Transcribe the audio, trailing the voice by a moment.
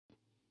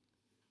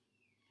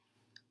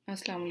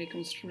Assalamu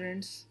alaikum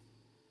students.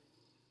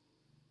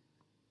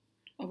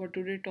 Our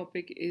today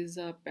topic is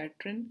a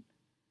pattern,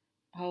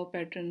 how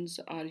patterns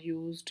are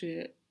used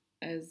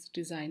as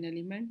design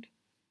element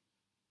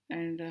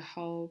and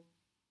how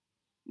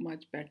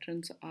much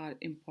patterns are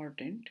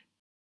important.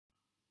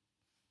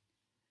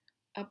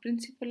 A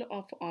principle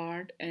of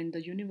art and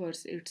the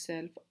universe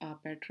itself, a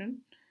pattern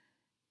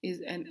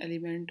is an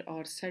element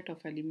or set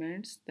of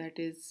elements that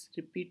is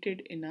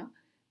repeated in a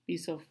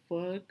piece of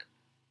work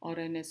or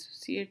an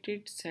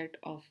associated set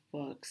of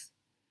works.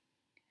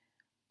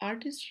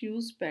 Artists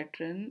use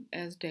pattern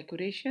as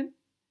decoration,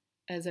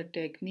 as a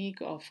technique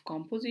of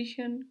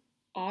composition,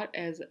 or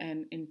as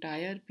an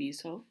entire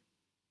piece of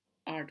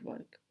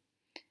artwork.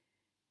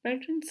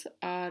 Patterns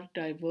are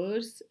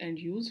diverse and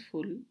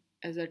useful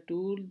as a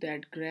tool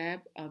that grab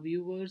a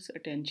viewer's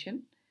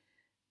attention,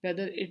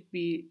 whether it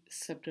be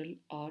subtle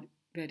or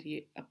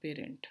very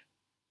apparent.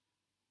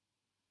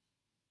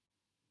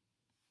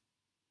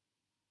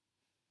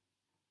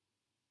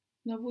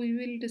 Now we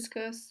will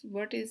discuss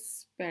what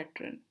is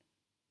pattern.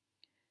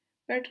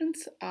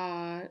 Patterns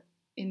are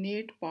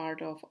innate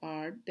part of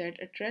art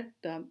that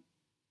attract the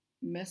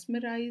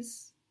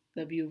mesmerize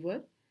the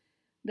viewer.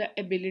 The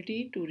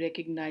ability to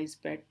recognize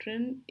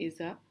pattern is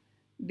a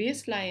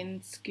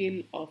baseline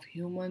skill of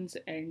humans,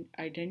 and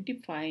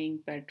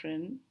identifying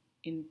pattern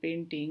in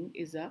painting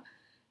is a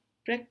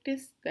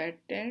practice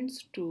that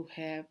tends to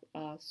have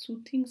a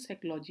soothing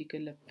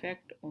psychological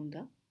effect on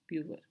the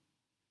viewer.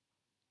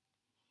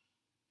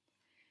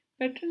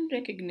 Pattern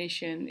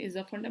recognition is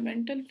a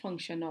fundamental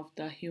function of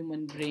the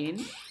human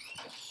brain,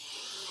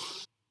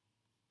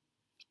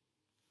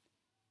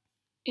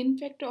 in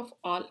fact of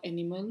all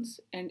animals,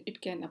 and it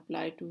can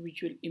apply to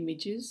visual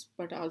images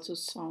but also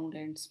sound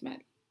and smell.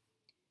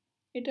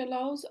 It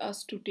allows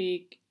us to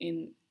take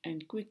in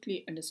and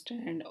quickly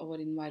understand our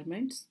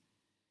environments.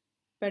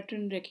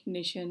 Pattern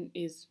recognition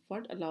is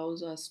what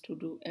allows us to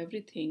do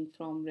everything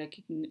from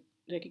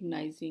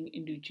recognizing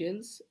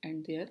individuals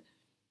and their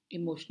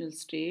emotional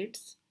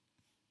states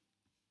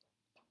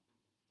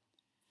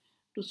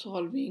to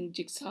solving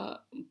jigsaw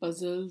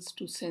puzzles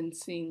to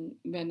sensing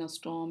when a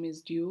storm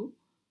is due.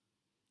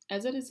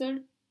 As a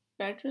result,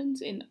 patterns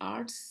in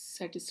art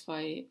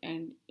satisfy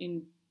and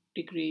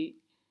intrigue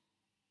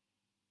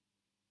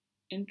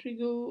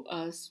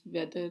us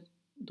whether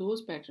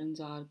those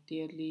patterns are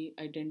clearly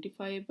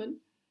identifiable,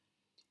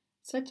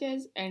 such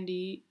as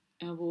Andy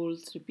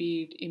Warhol's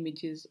repeat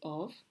images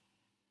of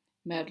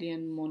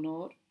Marilyn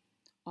Monroe,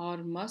 or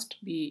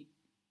must be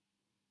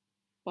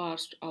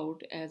parsed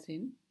out as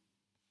in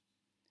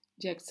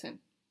Jackson.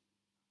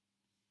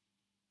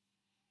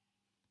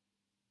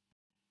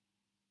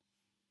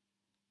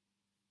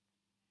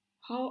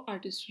 How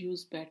artists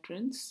use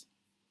patterns.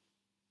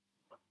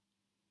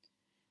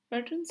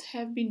 Patterns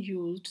have been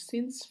used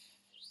since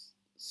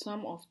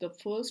some of the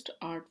first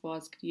art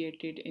was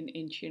created in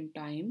ancient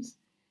times.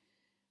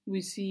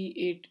 We see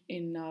it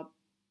in a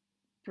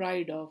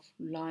pride of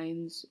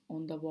lines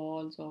on the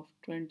walls of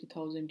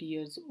 20,000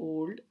 years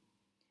old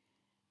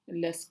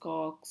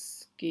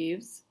Lascaux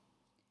caves,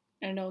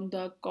 and on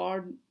the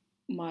chord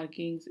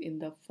markings in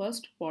the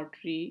first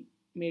pottery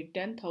made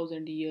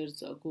 10,000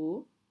 years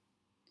ago.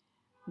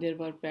 There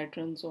were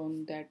patterns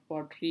on that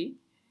pottery.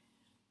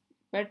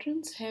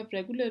 Patrons have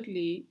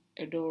regularly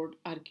adored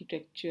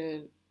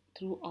architecture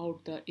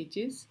throughout the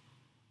ages.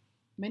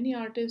 Many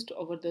artists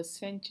over the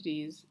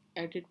centuries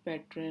added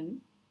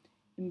pattern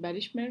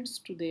embellishments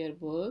to their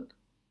work,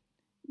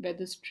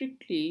 whether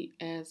strictly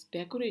as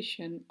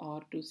decoration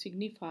or to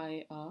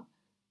signify a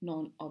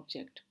non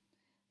object,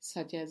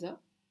 such as a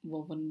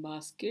woven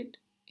basket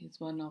is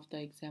one of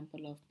the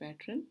example of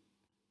pattern.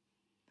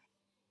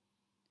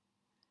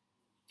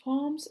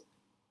 Forms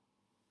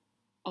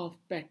of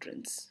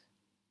patterns.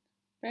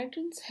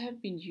 Patterns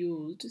have been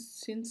used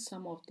since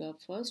some of the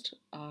first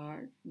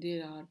art.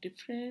 There are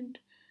different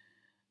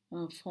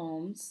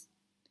forms.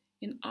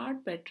 An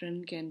art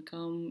pattern can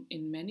come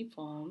in many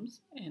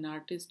forms. An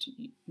artist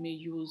may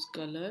use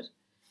color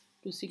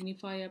to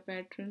signify a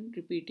pattern,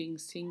 repeating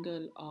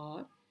single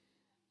or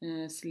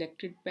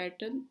selected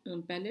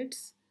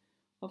palettes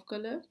of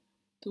color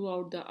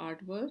throughout the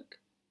artwork.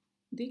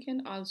 They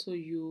can also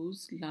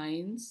use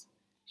lines,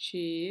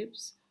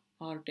 shapes,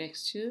 or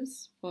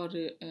textures for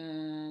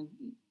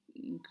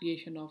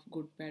creation of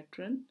good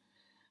pattern.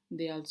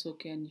 They also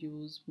can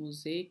use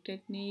mosaic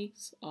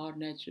techniques or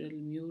natural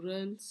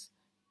murals.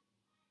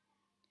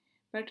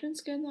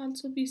 Patterns can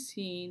also be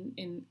seen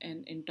in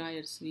an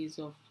entire series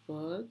of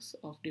works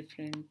of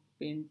different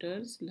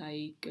painters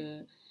like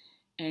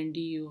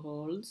Andy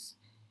Warhol's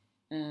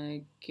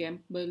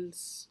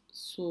Campbell's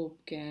Soap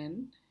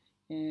Can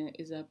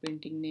is a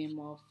painting name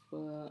of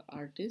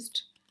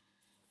artist.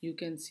 You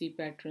can see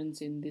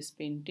patterns in this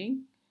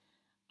painting.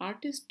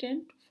 Artists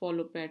tend to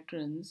follow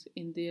patterns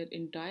in their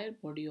entire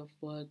body of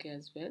work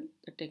as well.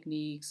 The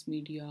techniques,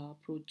 media,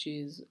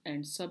 approaches,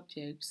 and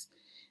subjects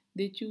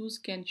they choose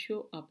can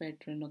show a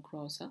pattern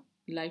across a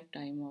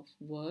lifetime of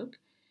work,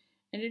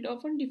 and it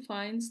often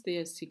defines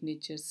their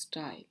signature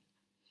style.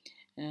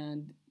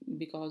 and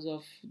because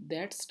of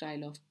that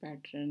style of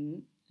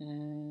pattern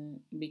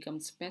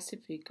becomes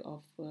specific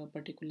of a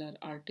particular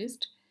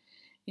artist.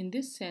 In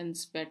this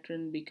sense,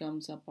 pattern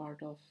becomes a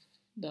part of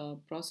the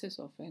process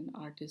of an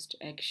artist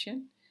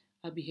action,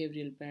 a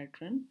behavioral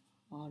pattern,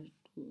 or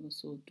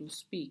so to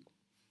speak.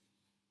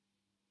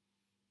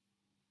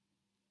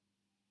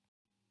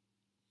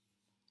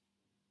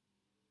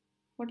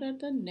 What are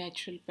the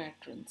natural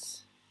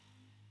patterns?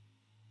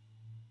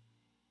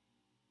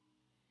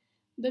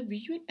 The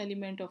visual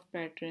element of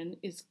pattern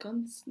is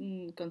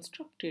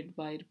constructed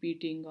by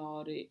repeating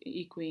or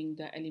echoing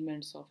the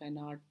elements of an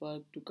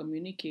artwork to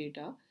communicate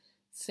a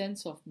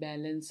sense of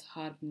balance,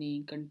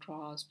 harmony,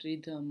 contrast,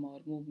 rhythm, or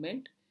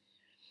movement.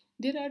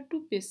 There are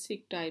two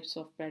basic types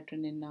of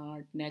pattern in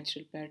art: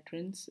 natural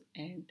patterns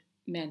and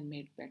man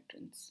made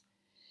patterns.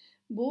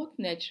 Both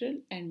natural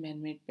and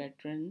man made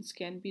patterns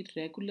can be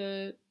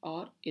regular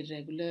or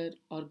irregular,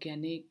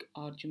 organic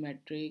or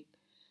geometric,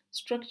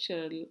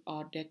 structural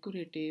or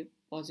decorative,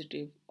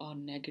 positive or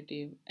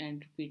negative,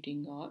 and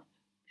repeating or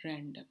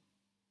random.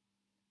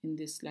 In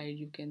this slide,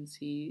 you can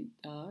see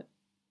the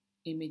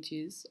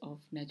images of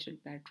natural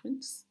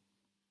patterns.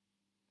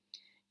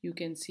 You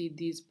can see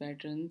these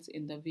patterns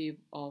in the wave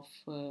of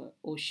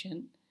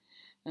ocean,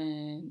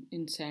 and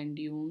in sand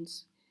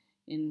dunes,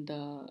 in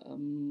the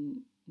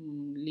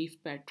leaf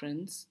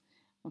patterns,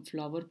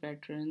 flower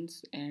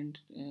patterns, and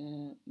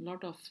a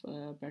lot of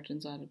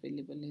patterns are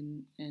available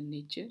in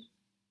nature.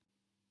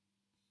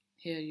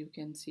 Here you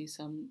can see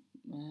some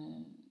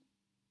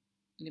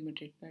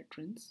limited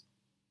patterns.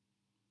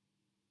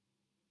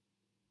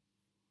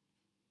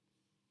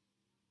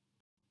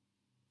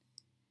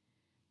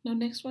 Now,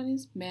 next one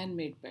is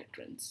man-made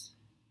patterns.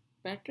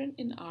 Pattern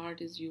in art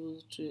is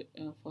used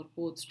for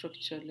both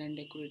structural and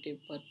decorative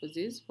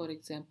purposes. For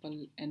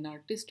example, an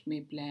artist may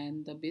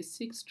plan the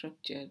basic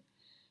structure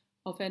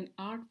of an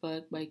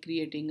artwork by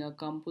creating a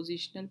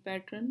compositional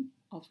pattern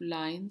of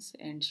lines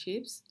and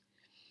shapes.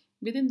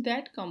 Within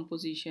that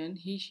composition,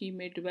 he/she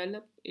may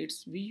develop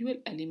its visual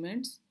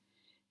elements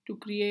to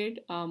create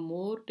a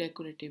more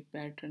decorative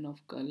pattern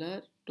of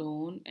color,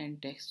 tone,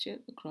 and texture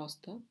across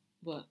the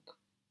work.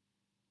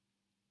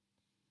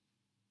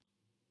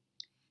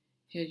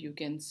 Here you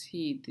can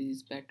see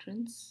these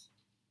patterns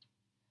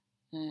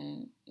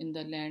in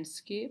the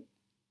landscape,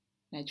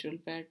 natural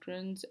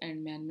patterns,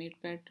 and man made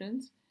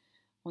patterns.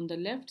 On the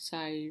left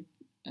side,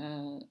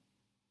 a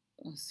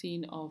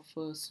scene of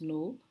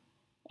snow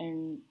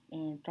and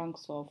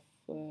trunks of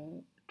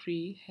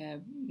tree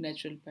have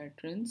natural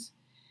patterns,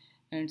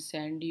 and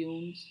sand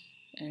dunes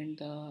and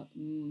the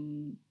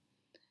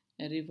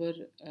river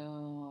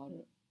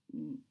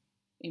mm,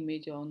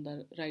 image on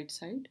the right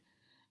side.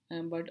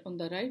 But on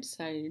the right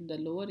side, the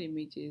lower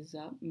image is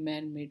a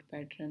man-made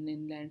pattern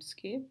in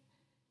landscape.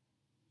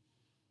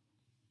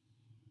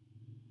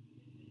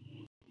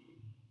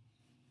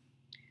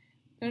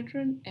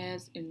 Pattern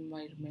as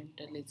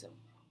environmentalism.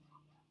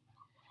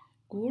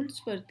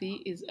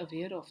 Goldsworthy is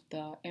aware of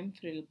the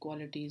ephemeral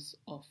qualities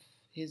of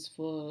his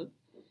work,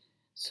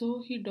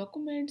 so he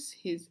documents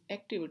his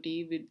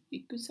activity with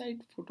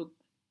exquisite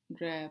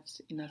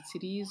photographs in a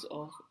series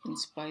of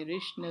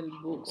inspirational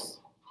books.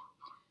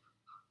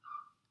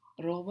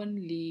 Rowan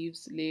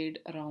leaves laid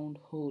around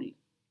whole.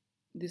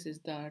 This is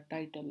the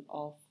title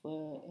of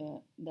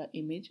the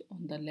image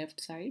on the left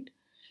side.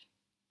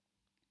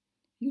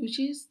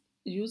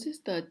 Uses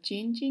the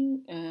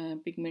changing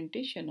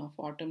pigmentation of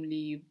autumn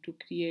leaf to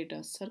create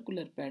a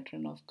circular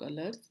pattern of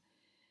colors.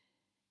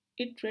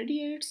 It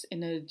radiates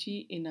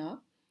energy in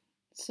a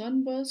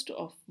sunburst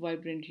of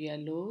vibrant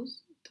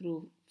yellows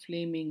through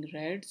flaming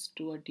reds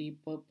to a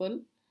deep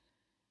purple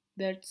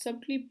that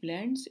subtly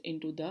blends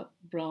into the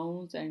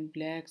browns and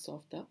blacks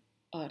of the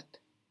earth.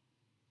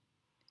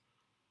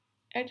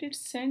 At its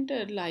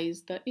center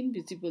lies the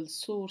invisible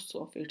source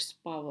of its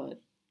power,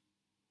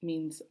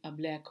 means a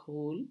black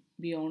hole.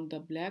 Beyond the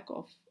black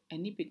of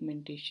any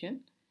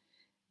pigmentation,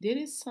 there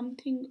is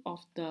something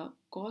of the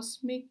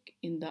cosmic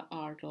in the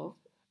art of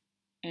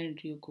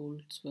Andrew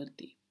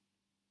Goldsworthy.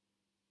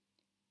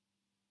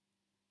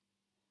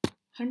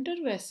 Hunter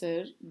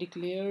Wasser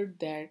declared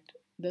that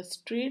the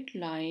straight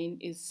line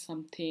is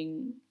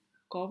something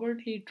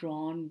covertly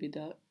drawn with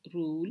a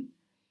rule,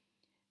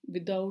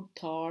 without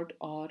thought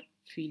or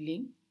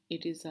feeling.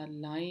 It is a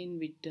line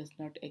which does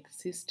not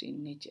exist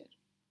in nature.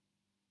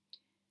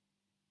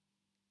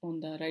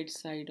 On the right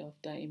side of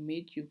the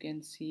image, you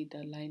can see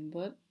the line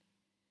work.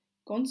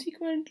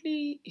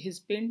 Consequently, his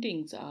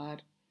paintings are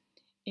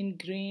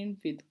ingrained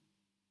with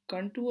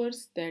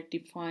contours that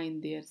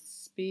define their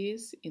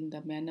space in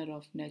the manner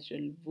of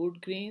natural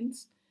wood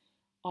grains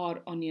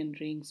or onion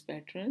rings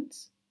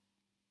patterns.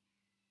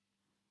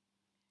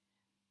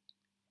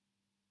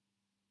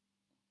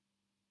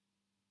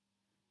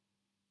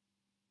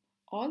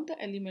 All the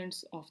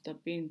elements of the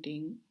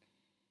painting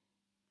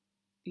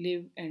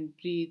live and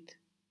breathe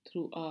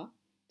through a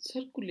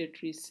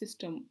circulatory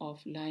system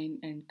of line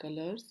and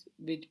colors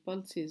which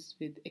pulses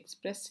with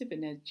expressive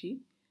energy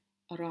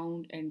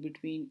around and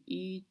between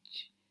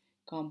each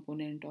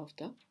component of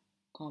the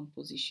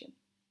composition.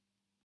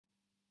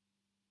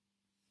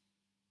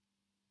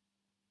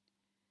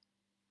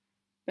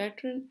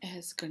 Pattern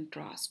as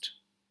contrast.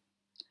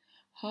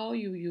 How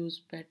you use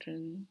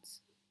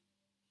patterns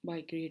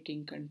by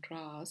creating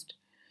contrast.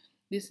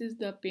 This is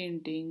the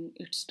painting.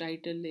 Its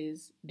title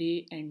is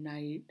Day and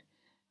Night.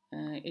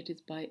 It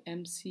is by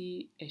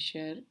M.C.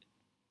 Escher.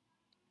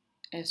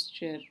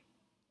 Escher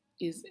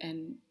is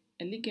an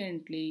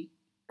elegantly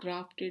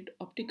crafted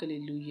optical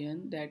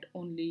illusion that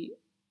only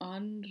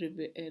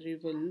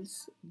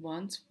unravels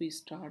once we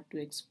start to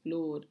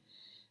explore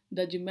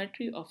the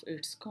geometry of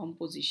its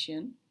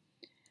composition.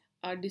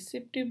 A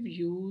deceptive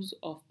use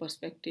of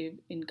perspective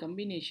in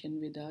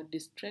combination with a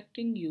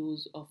distracting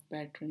use of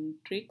pattern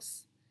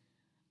tricks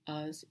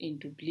us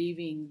into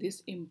believing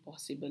this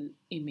impossible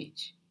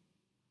image.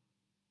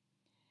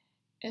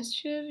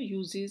 Escher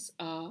uses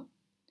a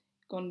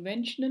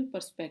conventional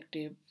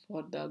perspective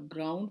for the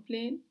ground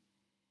plane,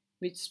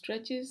 which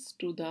stretches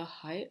to the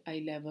high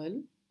eye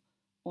level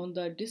on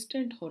the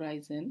distant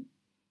horizon.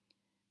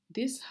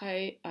 This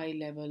high eye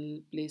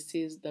level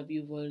places the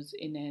viewers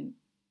in an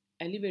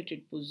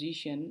elevated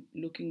position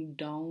looking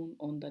down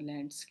on the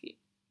landscape.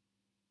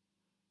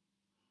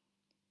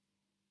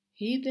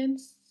 He then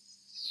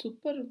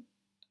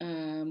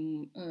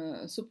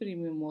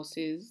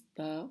superimposes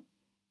the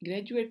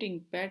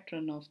graduating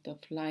pattern of the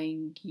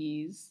flying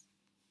geese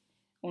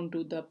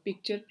onto the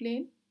picture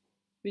plane,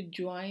 which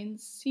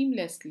joins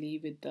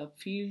seamlessly with the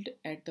field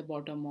at the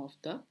bottom of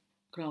the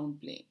ground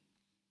plane.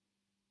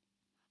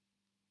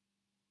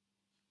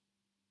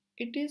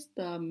 It is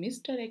the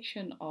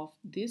misdirection of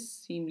this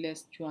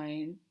seamless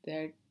joint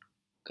that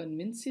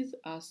convinces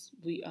us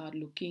we are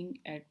looking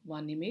at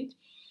one image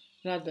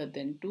rather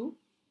than two,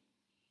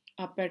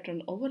 a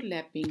pattern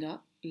overlapping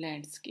a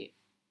landscape.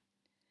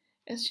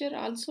 Escher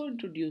also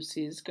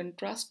introduces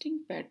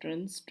contrasting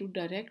patterns to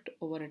direct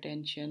our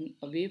attention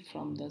away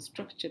from the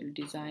structural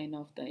design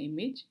of the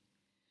image.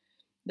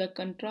 The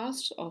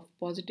contrast of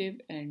positive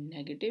and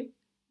negative,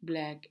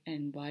 black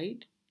and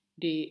white,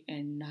 day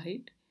and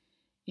night,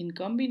 in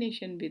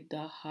combination with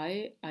the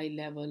high eye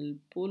level,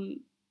 pull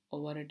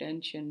our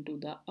attention to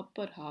the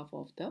upper half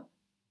of the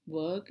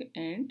work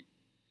and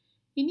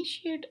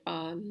initiate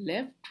a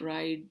left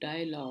right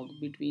dialogue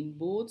between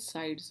both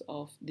sides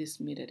of this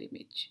mirror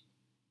image.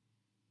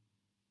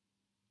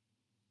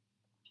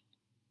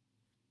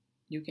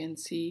 You can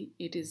see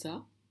it is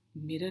a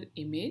mirror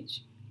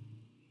image.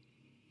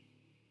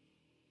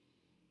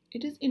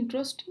 It is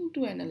interesting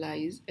to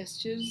analyze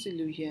Escher's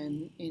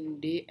illusion in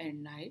day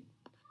and night,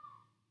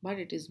 but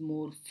it is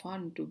more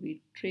fun to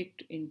be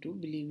tricked into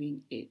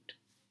believing it.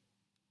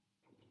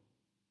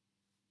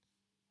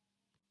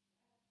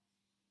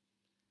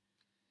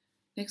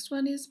 Next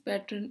one is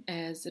pattern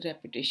as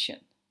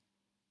repetition.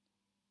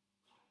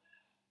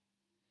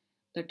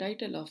 The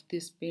title of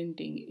this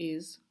painting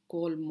is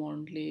Col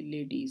Monde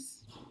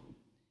Ladies,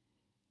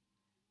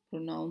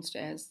 pronounced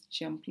as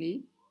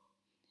Champly,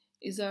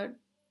 is a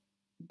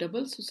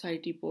double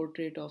society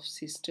portrait of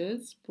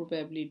sisters,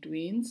 probably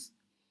twins,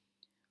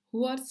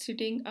 who are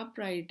sitting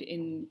upright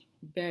in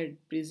bed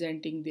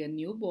presenting their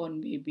newborn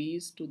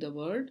babies to the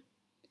world.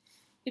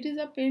 It is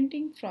a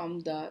painting from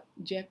the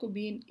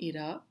Jacobean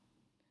era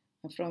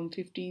from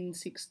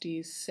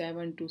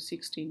 1567 to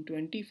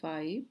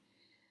 1625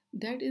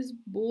 that is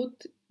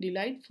both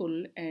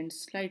delightful and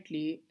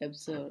slightly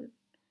absurd.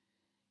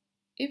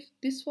 If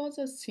this was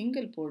a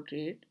single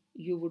portrait,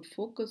 you would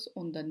focus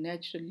on the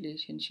natural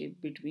relationship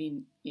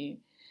between a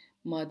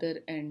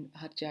mother and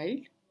her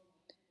child.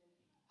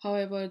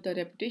 However, the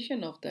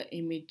repetition of the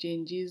image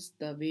changes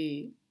the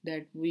way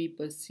that we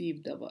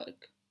perceive the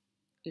work.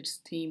 Its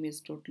theme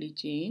is totally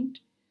changed.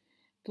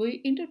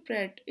 We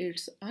interpret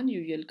its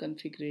unusual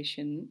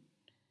configuration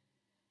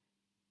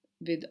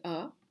with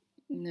a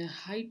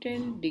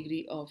heightened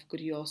degree of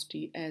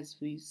curiosity as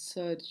we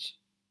search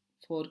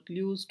for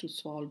clues to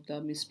solve the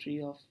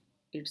mystery of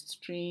its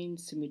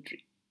strange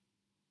symmetry.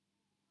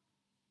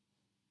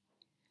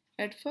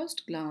 At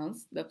first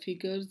glance, the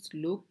figures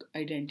look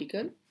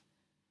identical,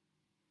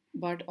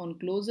 but on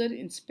closer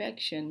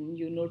inspection,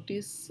 you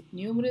notice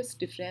numerous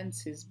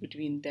differences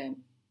between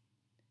them.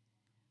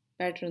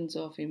 Patterns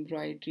of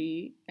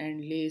embroidery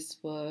and lace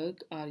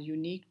work are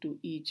unique to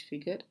each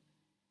figure.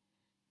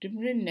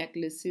 Different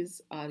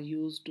necklaces are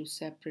used to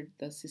separate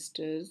the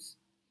sisters,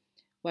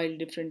 while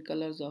different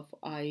colors of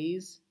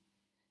eyes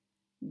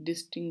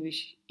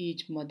distinguish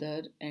each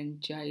mother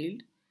and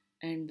child,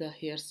 and the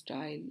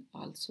hairstyle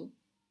also.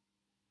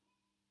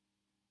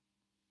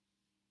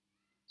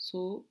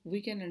 So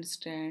we can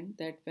understand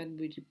that when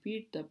we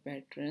repeat the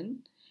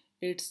pattern,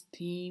 its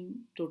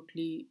theme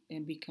totally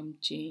become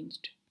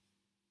changed.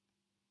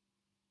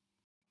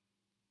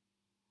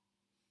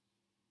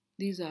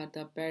 These are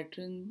the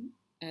pattern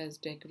as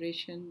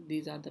decoration.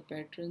 These are the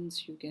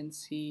patterns you can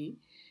see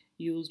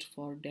used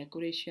for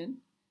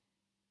decoration,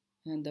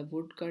 and the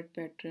woodcut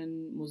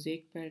pattern,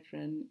 mosaic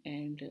pattern,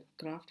 and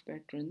craft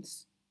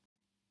patterns.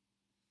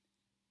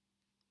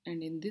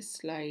 And in this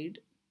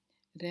slide,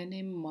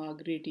 Rene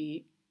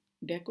Magritte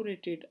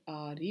decorated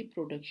a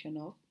reproduction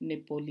of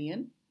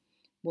Napoleon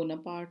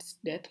Bonaparte's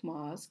death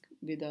mask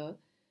with a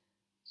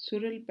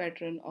surreal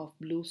pattern of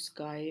blue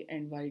sky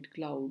and white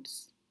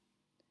clouds.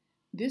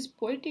 This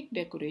poetic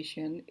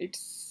decoration it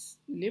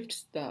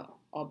lifts the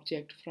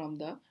object from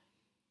the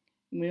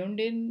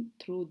mundane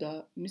through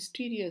the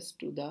mysterious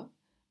to the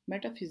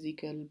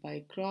metaphysical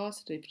by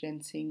cross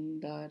referencing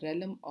the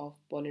realm of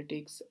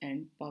politics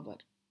and power.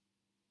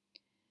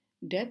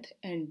 Death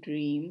and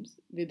dreams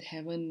with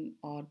heaven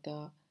or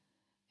the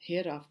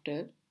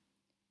hereafter.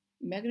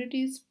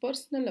 Magnetti's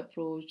personal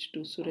approach to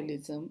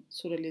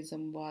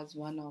surrealism was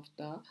one of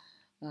the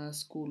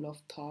school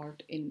of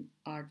thought in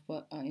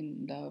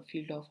in the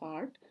field of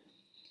art,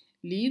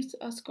 leaves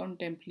us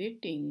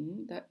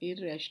contemplating the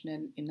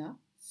irrational in a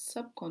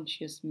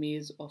subconscious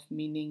maze of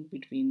meaning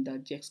between the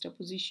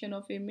juxtaposition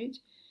of image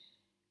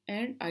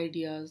and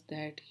ideas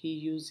that he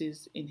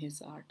uses in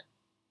his art.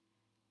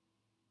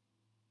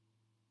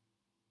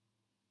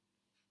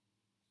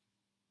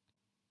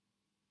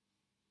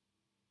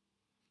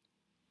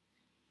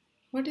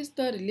 What is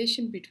the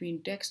relation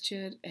between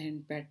texture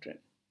and pattern?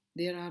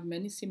 There are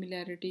many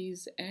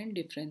similarities and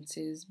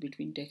differences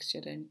between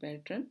texture and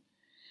pattern.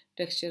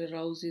 Texture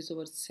arouses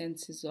our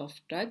senses of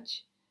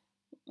touch.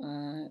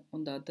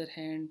 On the other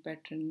hand,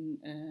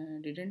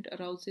 pattern didn't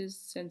arouses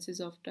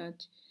senses of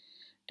touch.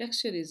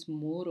 Texture is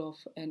more of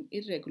an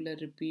irregular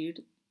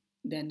repeat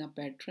than a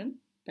pattern.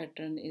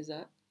 Pattern is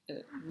a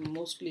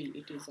mostly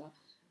it is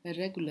a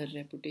regular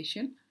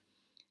repetition.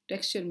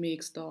 Texture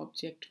makes the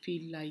object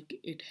feel like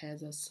it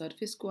has a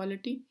surface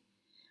quality,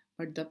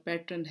 but the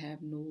pattern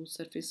have no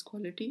surface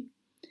quality.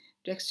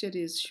 Texture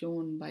is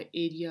shown by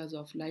areas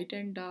of light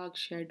and dark,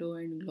 shadow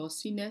and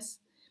glossiness,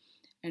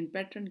 and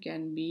pattern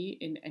can be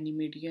in any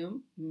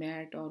medium,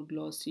 matte or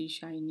glossy,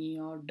 shiny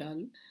or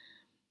dull.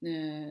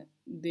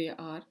 They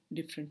are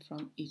different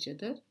from each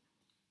other.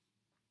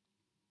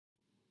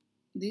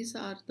 These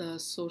are the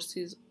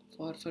sources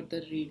for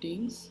further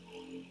readings.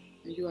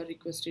 You are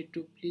requested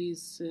to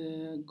please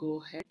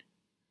go ahead,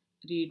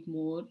 read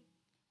more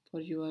for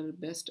your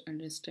best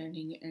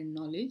understanding and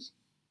knowledge.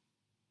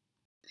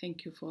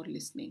 Thank you for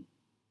listening.